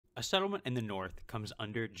A settlement in the north comes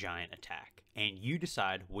under giant attack, and you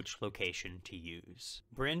decide which location to use.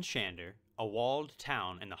 Bryn Shander, a walled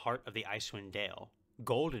town in the heart of the Icewind Dale,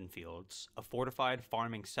 Goldenfields, a fortified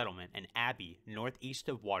farming settlement in Abbey, northeast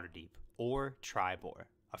of Waterdeep, or Triboar,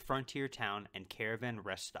 a frontier town and caravan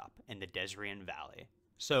rest stop in the Desrian Valley.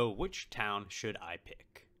 So which town should I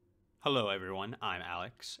pick? Hello everyone, I'm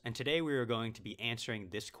Alex, and today we are going to be answering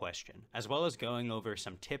this question, as well as going over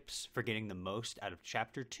some tips for getting the most out of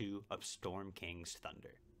Chapter 2 of Storm King's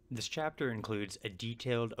Thunder. This chapter includes a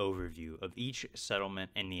detailed overview of each settlement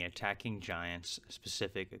and the attacking giant's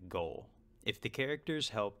specific goal. If the characters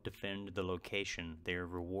help defend the location, they are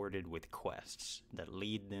rewarded with quests that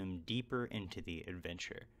lead them deeper into the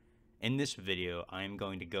adventure. In this video, I am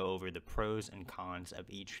going to go over the pros and cons of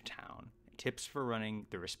each town, tips for running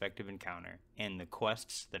the respective encounter, and the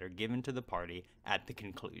quests that are given to the party at the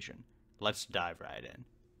conclusion. Let's dive right in.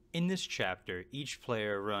 In this chapter, each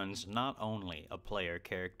player runs not only a player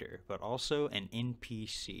character, but also an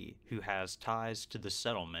NPC who has ties to the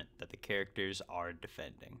settlement that the characters are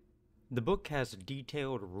defending. The book has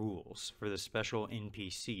detailed rules for the special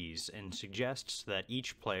NPCs and suggests that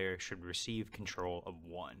each player should receive control of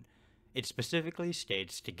one. It specifically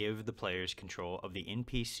states to give the players control of the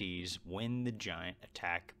NPCs when the giant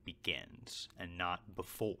attack begins, and not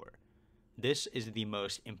before. This is the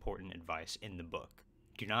most important advice in the book.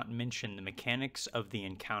 Do not mention the mechanics of the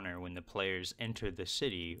encounter when the players enter the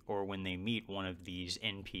city or when they meet one of these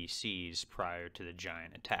NPCs prior to the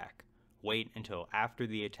giant attack. Wait until after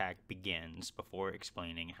the attack begins before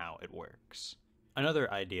explaining how it works.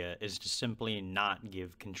 Another idea is to simply not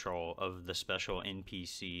give control of the special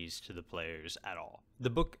NPCs to the players at all. The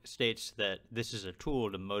book states that this is a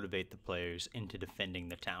tool to motivate the players into defending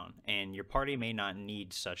the town, and your party may not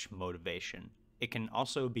need such motivation. It can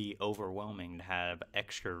also be overwhelming to have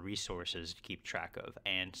extra resources to keep track of,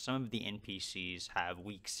 and some of the NPCs have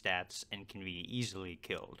weak stats and can be easily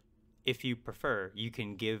killed. If you prefer, you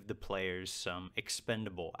can give the players some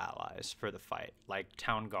expendable allies for the fight, like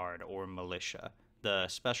Town Guard or Militia. The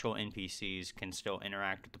special NPCs can still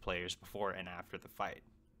interact with the players before and after the fight.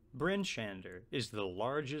 Bryn Shander is the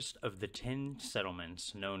largest of the 10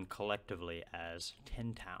 settlements known collectively as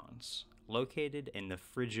 10 Towns, located in the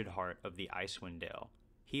frigid heart of the Icewind Dale.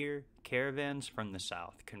 Here, caravans from the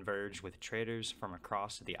south converge with traders from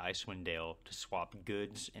across the Icewind Dale to swap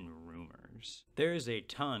goods and rumors. There is a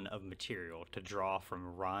ton of material to draw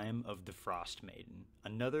from Rime of the Frost Maiden,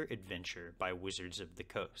 another adventure by Wizards of the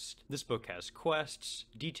Coast. This book has quests,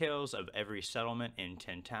 details of every settlement in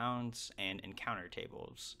 10 towns, and encounter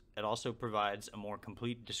tables. It also provides a more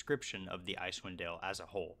complete description of the Icewind Dale as a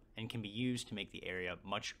whole, and can be used to make the area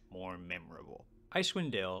much more memorable.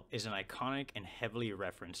 Icewind Dale is an iconic and heavily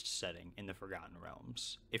referenced setting in the Forgotten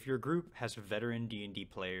Realms. If your group has veteran D&D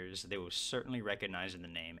players, they will certainly recognize the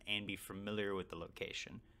name and be familiar with the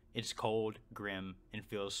location. It's cold, grim, and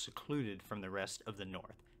feels secluded from the rest of the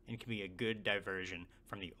North, and can be a good diversion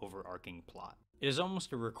from the overarching plot. It is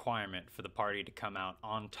almost a requirement for the party to come out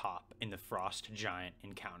on top in the Frost Giant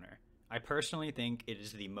encounter. I personally think it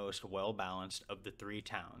is the most well-balanced of the 3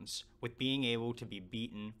 towns, with being able to be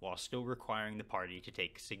beaten while still requiring the party to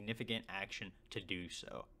take significant action to do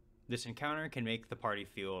so. This encounter can make the party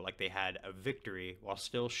feel like they had a victory while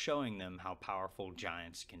still showing them how powerful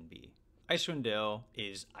giants can be. Icewind Dale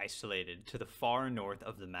is isolated to the far north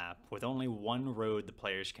of the map, with only one road the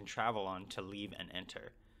players can travel on to leave and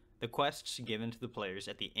enter. The quests given to the players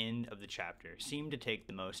at the end of the chapter seem to take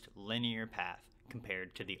the most linear path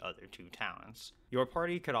compared to the other 2 towns. Your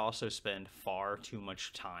party could also spend far too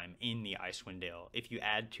much time in the Icewind Dale if you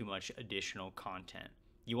add too much additional content.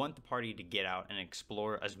 You want the party to get out and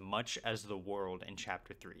explore as much as the world in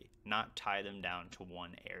Chapter 3, not tie them down to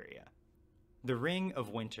one area. The Ring of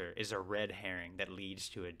Winter is a red herring that leads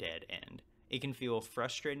to a dead end. It can feel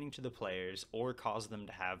frustrating to the players or cause them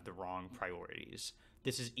to have the wrong priorities.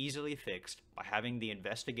 This is easily fixed by having the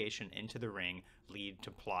investigation into the ring lead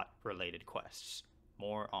to plot-related quests.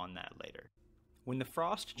 More on that later. When the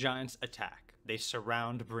Frost Giants attack, they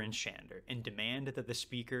surround Bryn Shander and demand that the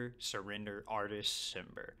speaker surrender Artis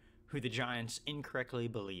Cimber, who the Giants incorrectly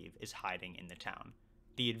believe is hiding in the town.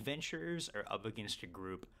 The adventurers are up against a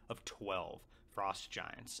group of 12 Frost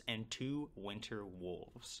Giants and 2 Winter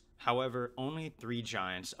Wolves. However, only 3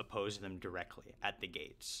 Giants oppose them directly at the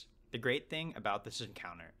gates. The great thing about this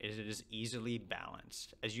encounter is it is easily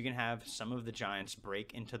balanced, as you can have some of the giants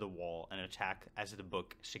break into the wall and attack as the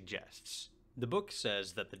book suggests. The book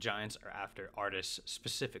says that the giants are after Artis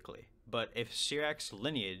specifically, but if Sirach's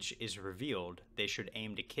lineage is revealed, they should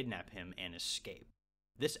aim to kidnap him and escape.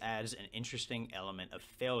 This adds an interesting element of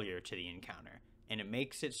failure to the encounter, and it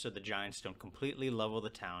makes it so the giants don't completely level the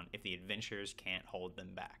town if the adventurers can't hold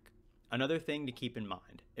them back. Another thing to keep in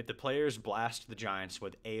mind, if the players blast the giants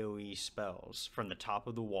with AoE spells from the top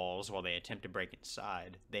of the walls while they attempt to break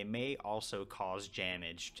inside, they may also cause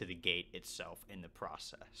damage to the gate itself in the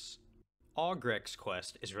process. Ogrek's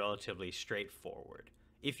quest is relatively straightforward.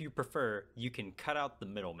 If you prefer, you can cut out the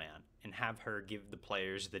middleman and have her give the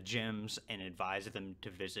players the gems and advise them to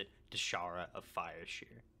visit Deshara of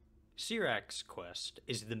Fireshear. Sirak's quest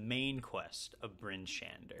is the main quest of Bryn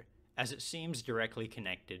Shander, as it seems directly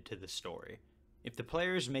connected to the story. If the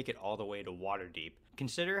players make it all the way to Waterdeep,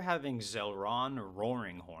 consider having Zelron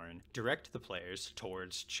Roaringhorn direct the players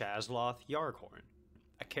towards Chazloth Yarghorn,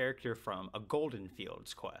 a character from a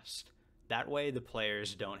Goldenfields quest. That way the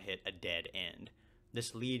players don't hit a dead end.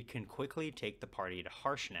 This lead can quickly take the party to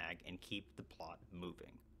Harshnag and keep the plot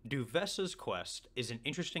moving. Duvessa's quest is an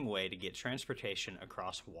interesting way to get transportation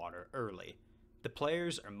across water early. The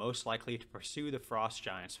players are most likely to pursue the frost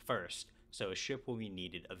giants first, so a ship will be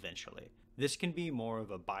needed eventually. This can be more of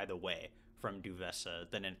a by the way from Duvessa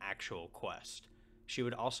than an actual quest. She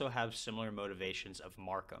would also have similar motivations of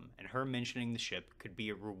Markham, and her mentioning the ship could be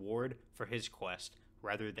a reward for his quest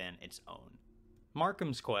rather than its own.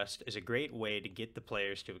 Markham's quest is a great way to get the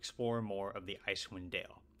players to explore more of the Icewind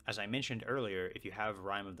Dale. As I mentioned earlier, if you have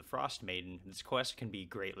Rime of the Frost Maiden, this quest can be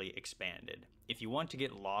greatly expanded. If you want to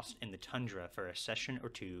get lost in the tundra for a session or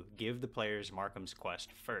two, give the players Markham's quest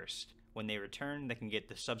first. When they return, they can get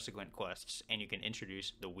the subsequent quests, and you can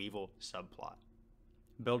introduce the Weevil subplot.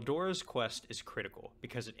 Beldora's quest is critical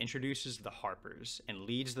because it introduces the Harpers and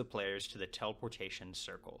leads the players to the teleportation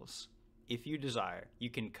circles. If you desire, you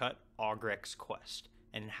can cut Ogrek's quest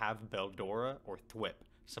and have Beldora or Thwip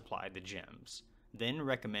supply the gems. Then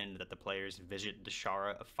recommend that the players visit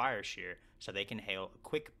Deshara of Fireshear so they can hail a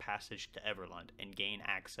quick passage to Everlund and gain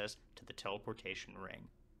access to the teleportation ring.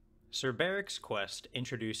 Sir Barrick's quest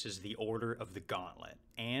introduces the Order of the Gauntlet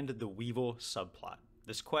and the Weevil subplot.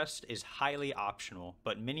 This quest is highly optional,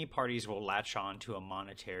 but many parties will latch on to a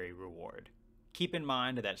monetary reward. Keep in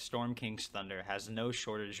mind that Storm King's Thunder has no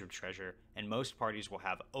shortage of treasure, and most parties will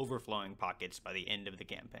have overflowing pockets by the end of the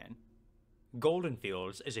campaign.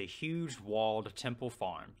 Goldenfields is a huge walled temple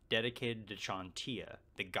farm dedicated to Chantia,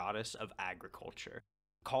 the goddess of agriculture.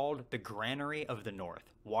 Called the Granary of the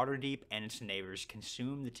North, Waterdeep and its neighbors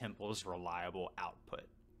consume the temple's reliable output.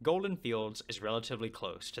 Goldenfields is relatively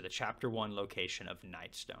close to the Chapter 1 location of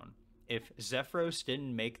Nightstone. If Zephyros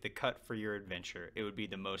didn't make the cut for your adventure, it would be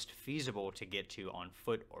the most feasible to get to on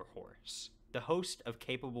foot or horse. The host of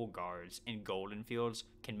capable guards in Goldenfields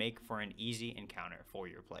can make for an easy encounter for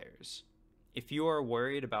your players. If you are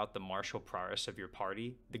worried about the martial prowess of your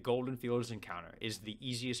party, the Goldenfields encounter is the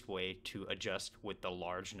easiest way to adjust with the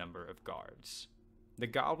large number of guards. The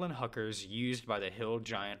goblin huckers used by the Hill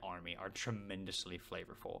Giant army are tremendously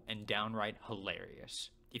flavorful and downright hilarious.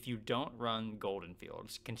 If you don't run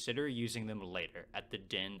Goldenfields, consider using them later at the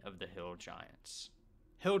Den of the Hill Giants.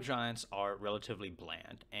 Hill Giants are relatively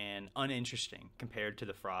bland and uninteresting compared to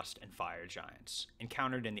the Frost and Fire Giants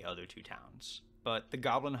encountered in the other two towns. But the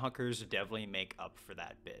Goblin Huckers definitely make up for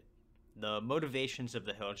that bit. The motivations of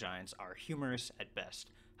the Hill Giants are humorous at best,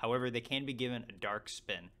 however they can be given a dark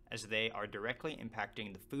spin as they are directly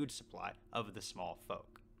impacting the food supply of the small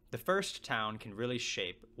folk. The first town can really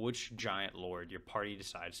shape which giant lord your party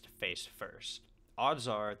decides to face first. Odds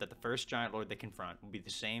are that the first giant lord they confront will be the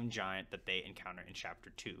same giant that they encounter in Chapter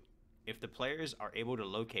 2. If the players are able to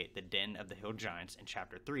locate the Den of the Hill Giants in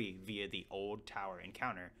Chapter 3 via the Old Tower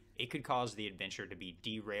encounter, it could cause the adventure to be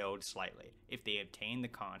derailed slightly if they obtain the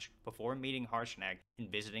conch before meeting Harshnag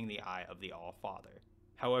and visiting the Eye of the All-Father.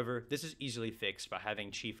 However, this is easily fixed by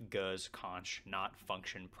having Chief Guz's conch not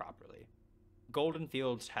function properly.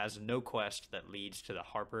 Goldenfields has no quest that leads to the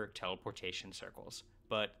Harper teleportation circles,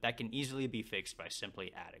 but that can easily be fixed by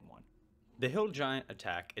simply adding one. The Hill Giant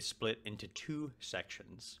attack is split into two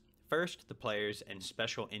sections. First, the players and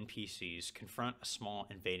special NPCs confront a small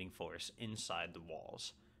invading force inside the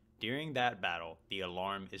walls. During that battle, the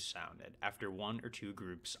alarm is sounded after one or two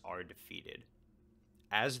groups are defeated.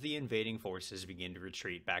 As the invading forces begin to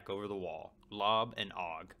retreat back over the wall, Lob and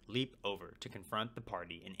Og leap over to confront the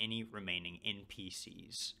party and any remaining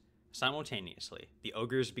NPCs. Simultaneously, the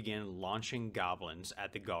ogres begin launching goblins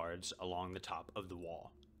at the guards along the top of the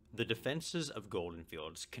wall. The defenses of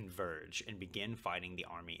Goldenfields converge and begin fighting the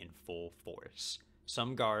army in full force.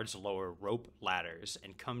 Some guards lower rope ladders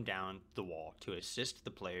and come down the wall to assist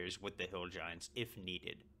the players with the Hill Giants if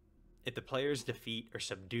needed. If the players defeat or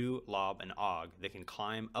subdue Lob and Og, they can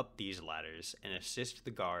climb up these ladders and assist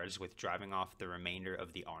the guards with driving off the remainder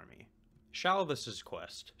of the army. Shalvis's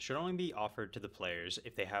quest should only be offered to the players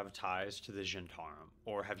if they have ties to the Gentarum,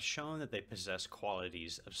 or have shown that they possess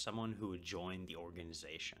qualities of someone who would join the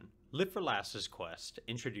organization. Live for Last's quest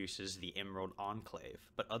introduces the Emerald Enclave,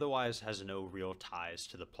 but otherwise has no real ties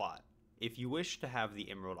to the plot. If you wish to have the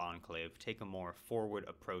Emerald Enclave take a more forward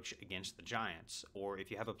approach against the Giants, or if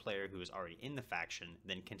you have a player who is already in the faction,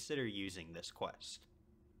 then consider using this quest.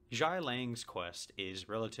 Zhai Lang's quest is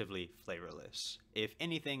relatively flavorless. If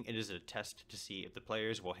anything, it is a test to see if the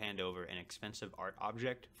players will hand over an expensive art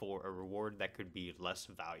object for a reward that could be less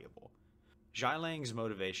valuable. Zhai Lang's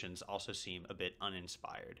motivations also seem a bit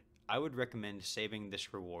uninspired. I would recommend saving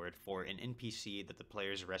this reward for an NPC that the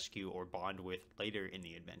players rescue or bond with later in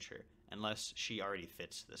the adventure, unless she already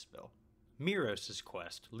fits this bill. Miros'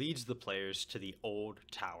 quest leads the players to the Old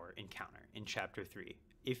Tower encounter in Chapter 3.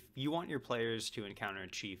 If you want your players to encounter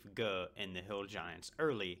Chief Ge and the Hill Giants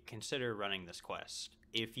early, consider running this quest.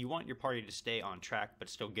 If you want your party to stay on track but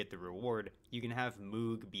still get the reward, you can have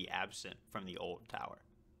Moog be absent from the Old Tower.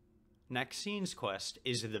 Naxine's quest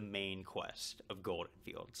is the main quest of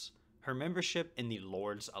Goldenfields. Her membership in the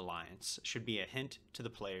Lord's Alliance should be a hint to the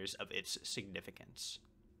players of its significance.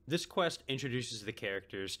 This quest introduces the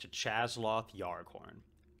characters to Chazloth Yarghorn.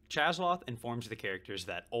 Chazloth informs the characters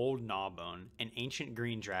that Old Gnawbone, an ancient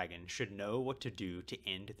green dragon, should know what to do to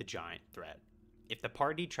end the giant threat. If the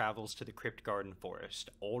party travels to the Cryptgarden Forest,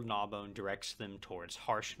 Old Gnawbone directs them towards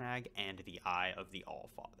Harshnag and the Eye of the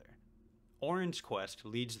Allfather. Orin's quest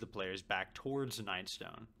leads the players back towards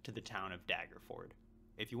Nightstone, to the town of Daggerford.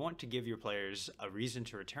 If you want to give your players a reason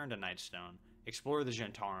to return to Nightstone, explore the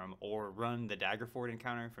Gentarum, or run the Daggerford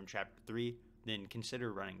encounter from Chapter 3, then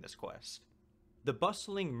consider running this quest. The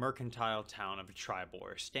bustling mercantile town of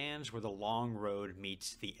Triboar stands where the long road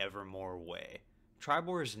meets the Evermore Way.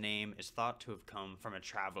 Triboar's name is thought to have come from a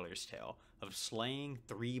traveler's tale of slaying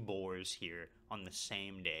 3 boars here on the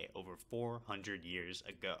same day over 400 years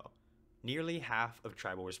ago. Nearly half of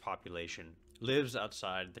Triboar's population lives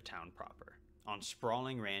outside the town proper, on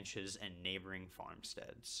sprawling ranches and neighboring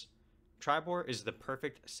farmsteads. Triboar is the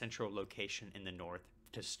perfect central location in the north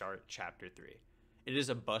to start Chapter 3. It is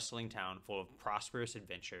a bustling town full of prosperous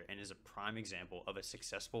adventure and is a prime example of a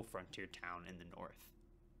successful frontier town in the north.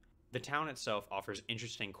 The town itself offers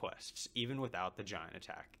interesting quests, even without the giant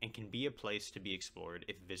attack, and can be a place to be explored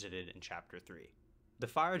if visited in Chapter 3. The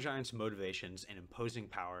Fire Giant's motivations and imposing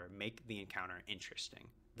power make the encounter interesting.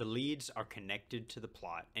 The leads are connected to the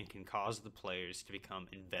plot and can cause the players to become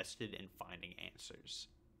invested in finding answers.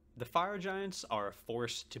 The Fire Giants are a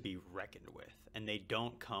force to be reckoned with, and they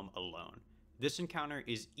don't come alone. This encounter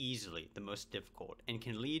is easily the most difficult and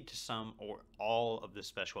can lead to some or all of the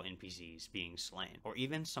special NPCs being slain, or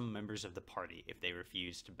even some members of the party if they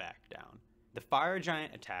refuse to back down. The Fire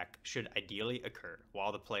Giant attack should ideally occur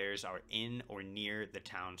while the players are in or near the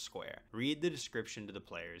town square. Read the description to the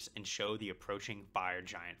players and show the approaching Fire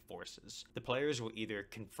Giant forces. The players will either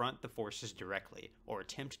confront the forces directly or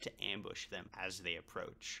attempt to ambush them as they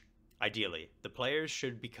approach. Ideally, the players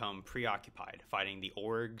should become preoccupied fighting the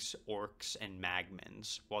Orgs, Orcs, and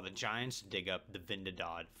Magmans, while the Giants dig up the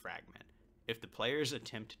Vendidad fragment. If the players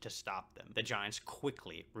attempt to stop them, the Giants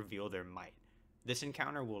quickly reveal their might. This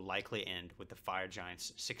encounter will likely end with the Fire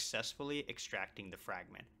Giants successfully extracting the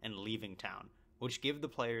fragment and leaving town, which give the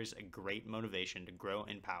players a great motivation to grow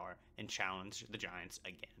in power and challenge the Giants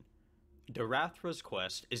again. Darathra's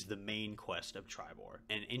quest is the main quest of Triboar,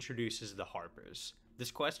 and introduces the Harpers. This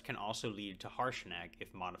quest can also lead to Harshnag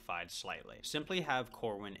if modified slightly. Simply have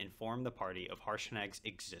Corwin inform the party of Harshnag's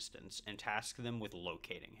existence and task them with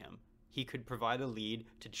locating him. He could provide a lead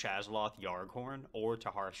to Chazloth Yarghorn or to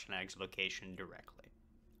Harshnag's location directly.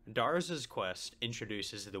 Darz's quest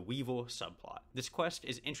introduces the Weevil subplot. This quest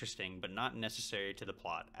is interesting but not necessary to the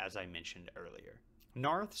plot, as I mentioned earlier.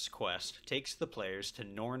 Narth's quest takes the players to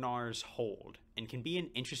Nornar's Hold and can be an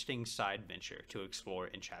interesting side venture to explore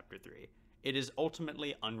in Chapter 3. It is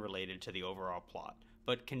ultimately unrelated to the overall plot,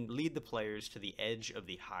 but can lead the players to the edge of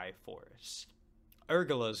the High Forest.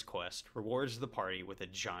 Urgala's quest rewards the party with a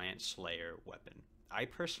Giant Slayer weapon. I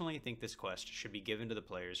personally think this quest should be given to the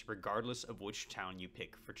players regardless of which town you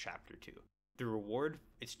pick for Chapter 2. The reward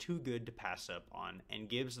is too good to pass up on and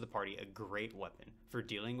gives the party a great weapon for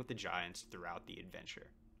dealing with the giants throughout the adventure.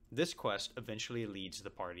 This quest eventually leads the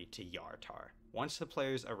party to Yartar. Once the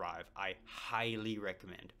players arrive, I highly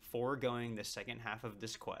recommend foregoing the second half of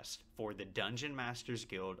this quest for the Dungeon Masters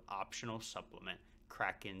Guild optional supplement,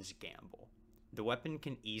 Kraken's Gamble. The weapon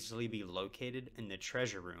can easily be located in the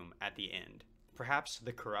treasure room at the end. Perhaps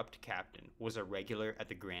the corrupt captain was a regular at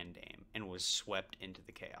the Grand Dame and was swept into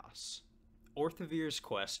the chaos. Orthavir's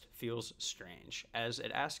quest feels strange, as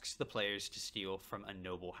it asks the players to steal from a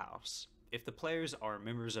noble house. If the players are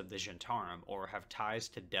members of the Gentarum or have ties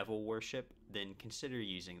to devil worship, then consider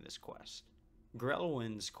using this quest.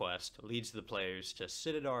 Grelwyn's quest leads the players to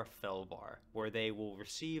Citadar Felbar, where they will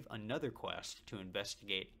receive another quest to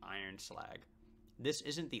investigate Iron Slag. This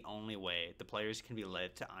isn't the only way the players can be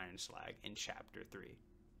led to Iron Slag in Chapter 3.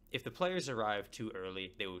 If the players arrive too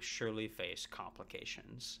early, they will surely face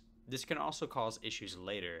complications. This can also cause issues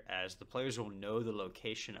later, as the players will know the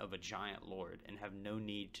location of a giant lord and have no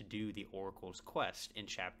need to do the Oracle's quest in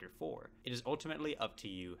Chapter 4. It is ultimately up to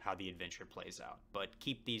you how the adventure plays out, but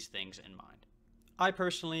keep these things in mind. I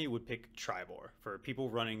personally would pick Triboar for people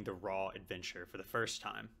running the raw adventure for the first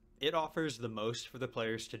time. It offers the most for the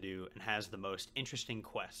players to do and has the most interesting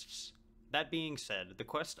quests. That being said, the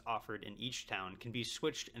quests offered in each town can be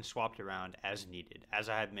switched and swapped around as needed, as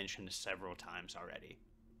I have mentioned several times already.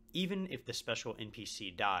 Even if the special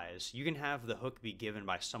NPC dies, you can have the hook be given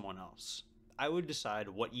by someone else. I would decide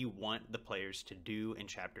what you want the players to do in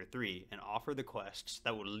Chapter 3 and offer the quests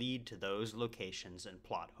that will lead to those locations and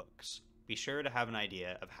plot hooks. Be sure to have an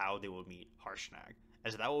idea of how they will meet Harshnag,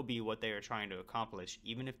 as that will be what they are trying to accomplish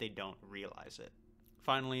even if they don't realize it.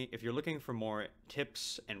 Finally, if you're looking for more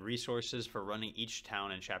tips and resources for running each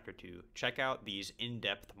town in Chapter 2, check out these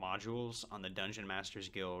in-depth modules on the Dungeon Masters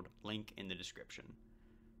Guild, link in the description.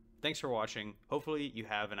 Thanks for watching. Hopefully you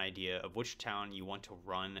have an idea of which town you want to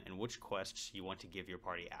run and which quests you want to give your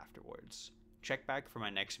party afterwards. Check back for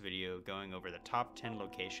my next video going over the top 10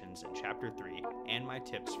 locations in Chapter 3 and my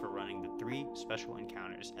tips for running the 3 special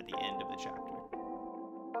encounters at the end of the chapter.